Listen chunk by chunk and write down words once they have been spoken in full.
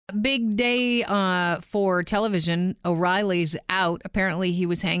Big day for television. O'Reilly's out. Apparently, he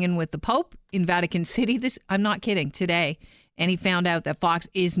was hanging with the Pope in Vatican City. I'm not kidding, today. And he found out that Fox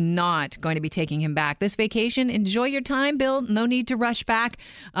is not going to be taking him back. This vacation, enjoy your time, Bill. No need to rush back.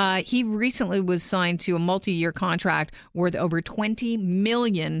 He recently was signed to a multi-year contract worth over $20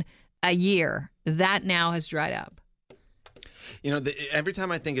 million a year. That now has dried up. You know, every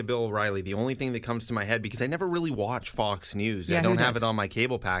time I think of Bill O'Reilly, the only thing that comes to my head, because I never really watch Fox News, I don't have it on my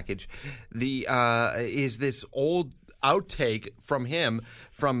cable package, is this old outtake from him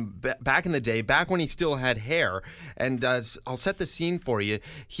from back in the day, back when he still had hair. And I'll set the scene for you.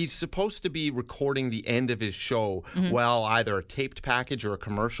 He's supposed to be recording the end of his show while either a taped package or a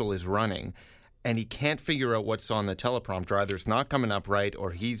commercial is running. And he can't figure out what's on the teleprompter. Either it's not coming up right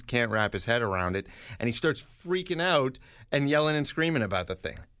or he can't wrap his head around it. And he starts freaking out and yelling and screaming about the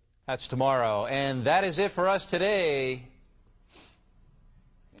thing. That's tomorrow. And that is it for us today.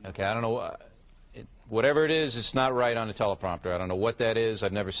 Okay, I don't know. Whatever it is, it's not right on the teleprompter. I don't know what that is.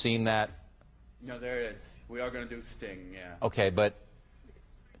 I've never seen that. No, there it is. We are going to do Sting, yeah. Okay, but...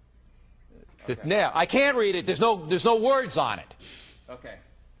 Okay. Now, I can't read it. There's no words on it. Okay.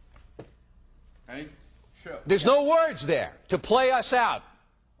 Ready? Sure. There's no words there. To play us out.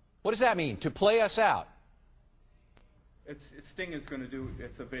 What does that mean, to play us out? Sting is going to do,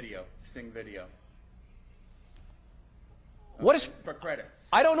 it's a video, Sting video. Okay. What is... For credits.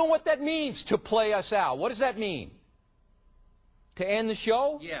 I don't know what that means, to play us out. What does that mean? To end the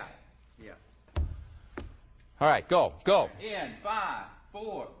show? Yeah, yeah. All right, go. In 5,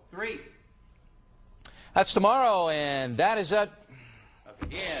 4, 3. That's tomorrow, and that is it.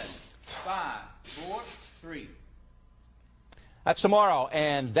 Okay. In 5, 4, 3. That's tomorrow,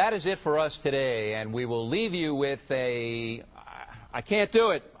 and that is it for us today. And we will leave you with a... I can't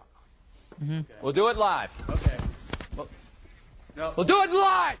do it. Okay. We'll do it live. Okay. We'll do it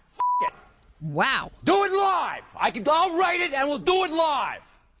live. F it. Wow. Do it live. I'll write it, and we'll do it live.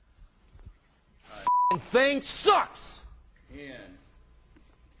 Right. Thing sucks. In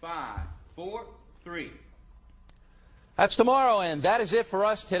 5, 4, 3. That's tomorrow, and that is it for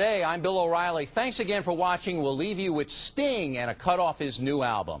us today. I'm Bill O'Reilly. Thanks again for watching. We'll leave you with Sting and a cut off his new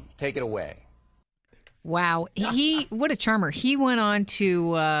album. Take it away. Wow. What a charmer. He went on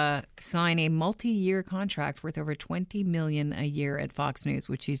to sign a multi-year contract worth over $20 million a year at Fox News,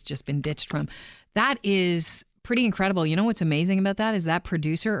 which he's just been ditched from. That is pretty incredible. You know what's amazing about that is that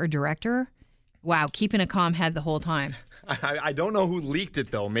producer or director, wow, keeping a calm head the whole time. I don't know who leaked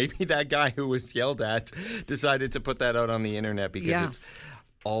it, though. Maybe that guy who was yelled at decided to put that out on the internet because it's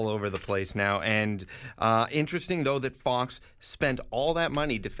all over the place now. And interesting, though, that Fox spent all that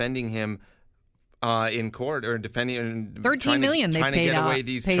money defending him in court, or defending $13 million they trying paid to get off, away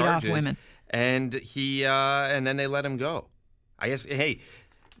these paid charges, off women, and he and then they let him go. I guess they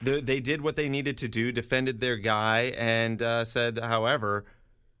did what they needed to do, defended their guy, and said, however,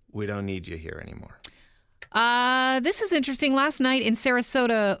 we don't need you here anymore. This is interesting. Last night in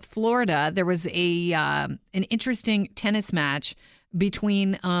Sarasota, Florida, there was an interesting tennis match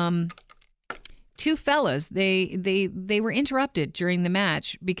between two fellas. They were interrupted during the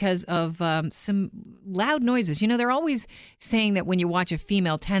match because of some loud noises. You know, they're always saying that when you watch a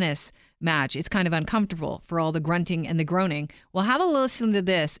female tennis match, it's kind of uncomfortable for all the grunting and the groaning. Well, have a listen to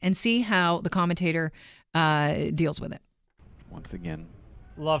this and see how the commentator deals with it. Once again,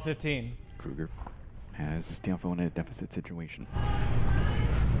 Love 15. Kruger has Stamford in a deficit situation.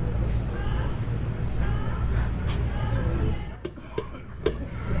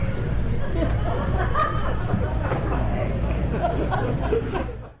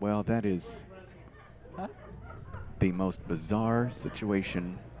 Well, that is the most bizarre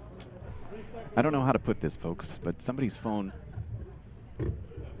situation. I don't know how to put this, folks, but somebody's phone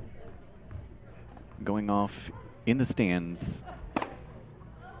going off in the stands.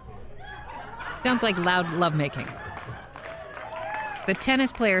 Sounds like loud lovemaking. The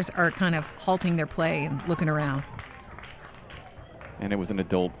tennis players are kind of halting their play and looking around. And it was an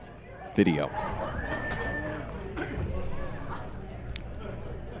adult video.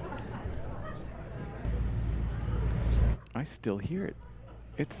 I still hear it.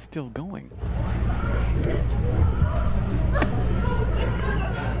 It's still going.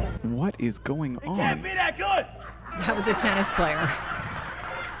 What is going on? It can't be that good! That was a tennis player.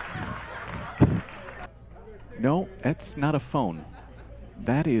 No, that's not a phone.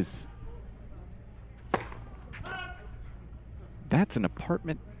 That's an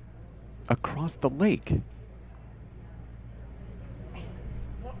apartment across the lake.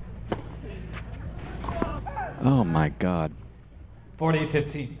 Oh my God.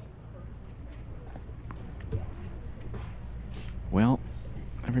 48-15. Well,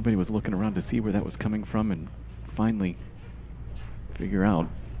 Everybody was looking around to see where that was coming from and finally figure out,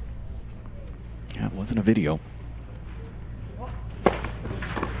 yeah, it wasn't a video. Well,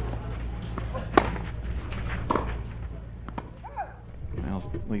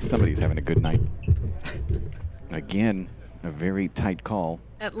 at least somebody's having a good night. Again, a very tight call.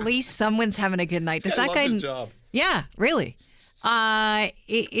 At least someone's having a good night. Does that guy? His job. Yeah, really. Yeah.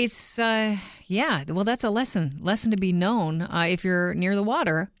 Well, that's a lesson to be known. If you're near the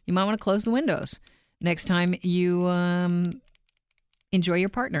water, you might want to close the windows next time you enjoy your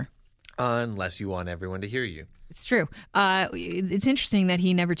partner. Unless you want everyone to hear you. It's true. It's interesting that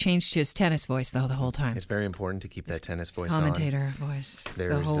he never changed his tennis voice, though, the whole time. It's very important to keep that tennis voice Commentator voice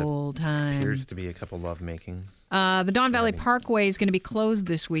the whole time. Appears to be a couple lovemaking. The Don Valley Parkway is going to be closed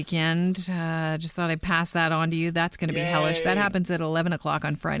this weekend. Just thought I'd pass that on to you. That's going to be hellish. That happens at 11 o'clock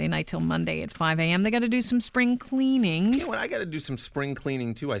on Friday night till Monday at 5 a.m. They got to do some spring cleaning. You know what? I got to do some spring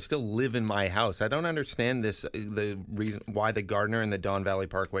cleaning, too. I still live in my house. I don't understand the reason why the Gardner and the Don Valley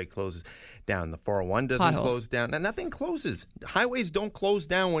Parkway closes down. The 401 doesn't close down. Now, nothing closes. Highways don't close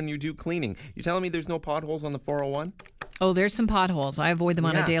down when you do cleaning. You telling me there's no potholes on the 401? Oh, there's some potholes. I avoid them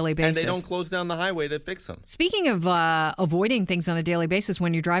on a daily basis. And they don't close down the highway to fix them. Speaking of avoiding things on a daily basis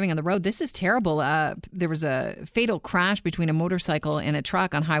when you're driving on the road, this is terrible. There was a fatal crash between a motorcycle and a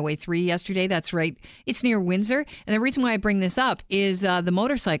truck on Highway 3 yesterday. That's right. It's near Windsor. And the reason why I bring this up is the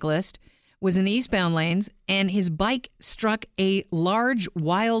motorcyclist was in the eastbound lanes and his bike struck a large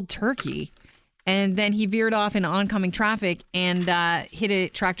wild turkey. And then he veered off into oncoming traffic and hit a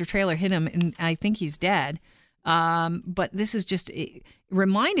tractor trailer, hit him, and I think he's dead. But this is just it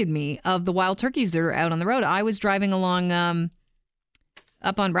reminded me of the wild turkeys that are out on the road. I was driving along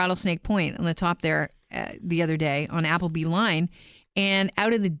up on Rattlesnake Point on the top there the other day on Appleby Line, and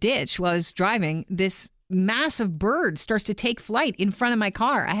out of the ditch while I was driving, this massive bird starts to take flight in front of my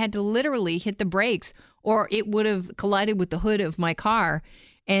car. I had to literally hit the brakes or it would have collided with the hood of my car.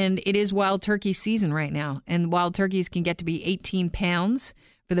 And it is wild turkey season right now. And wild turkeys can get to be 18 pounds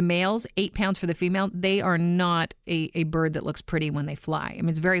for the males, 8 pounds for the female. They are not a bird that looks pretty when they fly. I mean,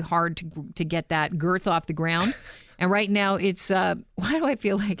 it's very hard to get that girth off the ground. And right now it's, why do I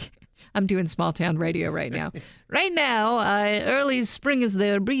feel like I'm doing small town radio right now? Right now, early spring is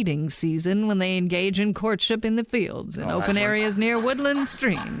their breeding season when they engage in courtship in the fields and open areas near woodland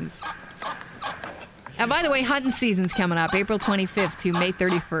streams. Now, by the way, hunting season's coming up, April 25th to May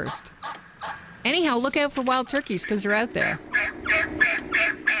 31st. Anyhow, look out for wild turkeys because they're out there.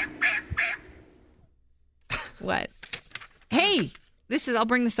 What? Hey, I'll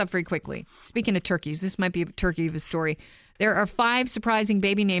bring this up very quickly. Speaking of turkeys, this might be a turkey of a story. There are 5 surprising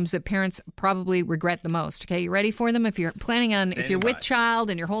baby names that parents probably regret the most. Okay, you ready for them? If you're planning on, if you're with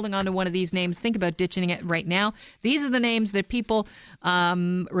child and you're holding on to one of these names, think about ditching it right now. These are the names that people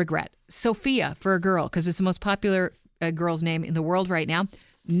regret. Sophia for a girl, because it's the most popular girl's name in the world right now.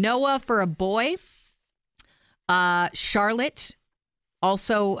 Noah for a boy. Charlotte,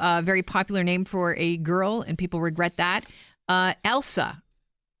 also a very popular name for a girl, and people regret that. Elsa.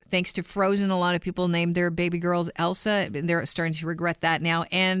 Thanks to Frozen, a lot of people named their baby girls Elsa. They're starting to regret that now.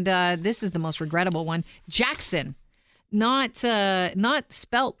 And this is the most regrettable one. Jackson. Not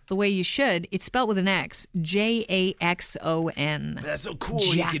spelt the way you should. It's spelt with an X. Jackson. That's so cool.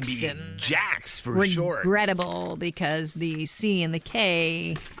 Jackson. You can be Jax for short. Regrettable because the C and the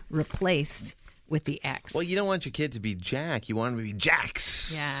K replaced with the X. Well, you don't want your kid to be Jack. You want him to be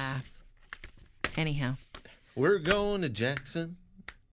Jax. Yeah. Anyhow. We're going to Jackson.